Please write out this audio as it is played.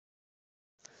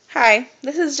Hi,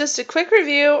 this is just a quick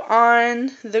review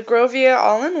on the Grovia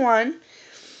all-in-one.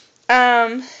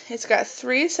 It's got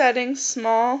 3 settings,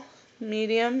 small,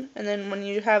 medium, and then when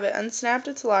you have it unsnapped,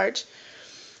 it's large.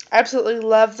 I absolutely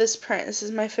love this print. This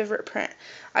is my favorite print.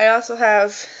 I also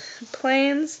have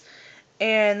planes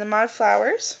and the mod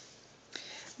flowers,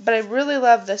 but I really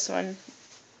love this one.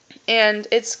 And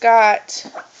it's got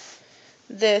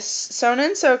this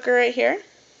sewn-in soaker right here.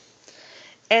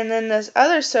 And then this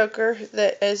other soaker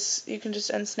that is, you can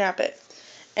just unsnap it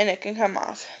and it can come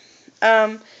off.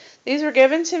 These were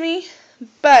given to me,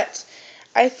 but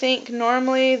I think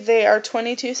normally they are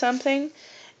 22 something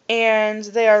and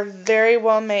they are very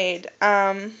well made.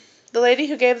 The lady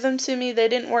who gave them to me, they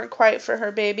didn't work quite for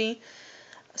her baby.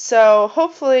 So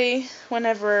hopefully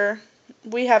whenever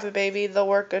we have a baby, they'll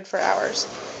work good for ours.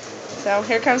 So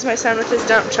here comes my son with his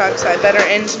dump truck, so I better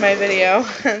end my video.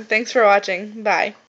 Thanks for watching. Bye.